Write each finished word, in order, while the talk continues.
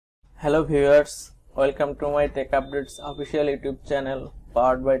Hello viewers, welcome to my Tech Updates official YouTube channel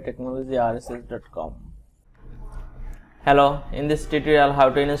powered by technologyrss.com. Hello, in this tutorial how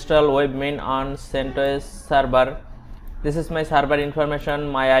to install Webmin on Centos server. This is my server information,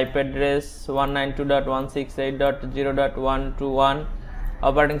 my IP address 192.168.0.121,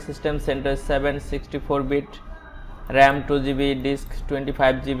 operating system Centos 7 64-bit, RAM 2GB, disk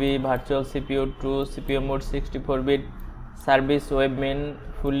 25GB, virtual CPU 2, CPU mode 64-bit, service Webmin,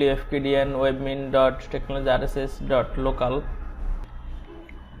 fully fkdn webmin.technologyrss.local.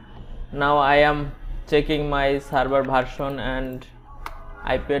 Now I am checking my server version and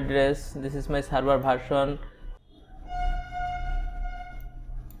IP address. This is my server version,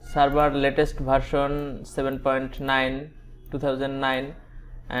 server latest version 7.9 2009,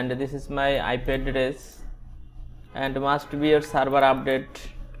 and this is my IP address, and must be your server update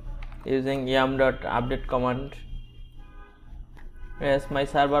using yum.update command. Yes, my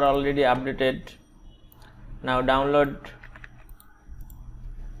server already updated. Now download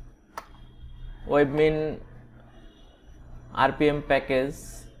Webmin RPM package.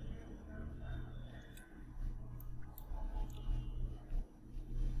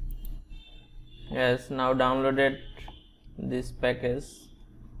 Yes, now downloaded this package.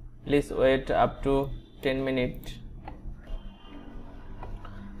 Please wait up to 10 minutes.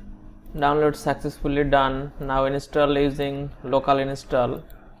 Download successfully done. Now install using local install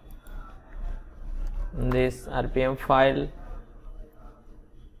this RPM file,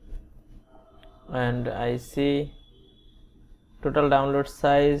 and I see total download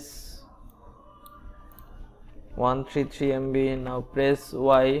size 133 MB. Now press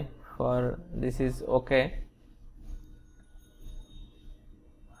Y for this is okay.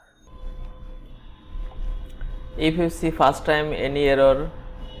 If you see first time any error,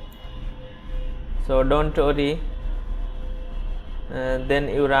 so don't worry, then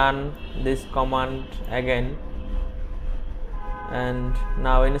you run this command again. And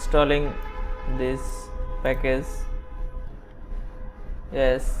now installing this package.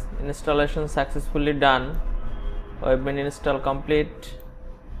 Yes, installation successfully done. Webmin install complete.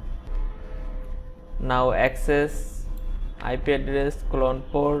 Now access IP address, clone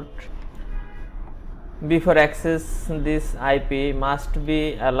port. Before access this IP, must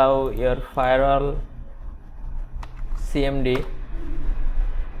be allow your firewall CMD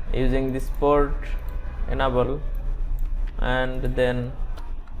using this port enable, and then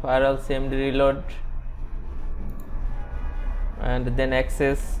firewall CMD reload, and then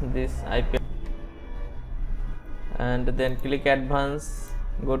access this IP, and then click advance,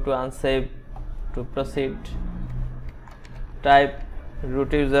 go to unsafe to proceed, type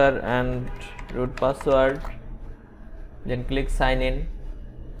root user and root password, then click sign in,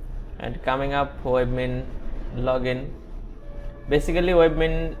 and coming up Webmin login. Basically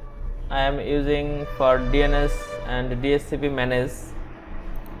Webmin I am using for DNS and DHCP manage.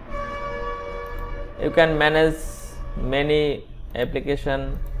 You can manage many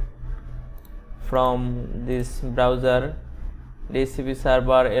application from this browser, DHCP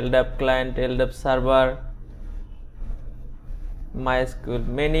server, LDAP client, LDAP server, MySQL,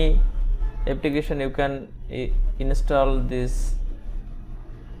 many application you can install this.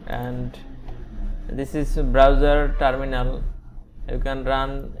 And this is browser terminal, you can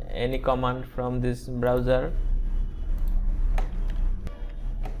run any command from this browser.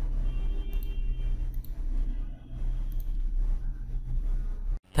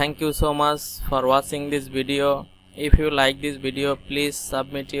 Thank you so much for watching this video. If you like this video, please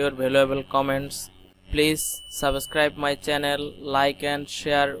submit your valuable comments. Please subscribe my channel, like and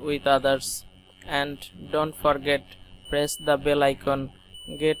share with others, and don't forget press the bell icon,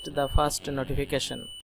 get the first notification.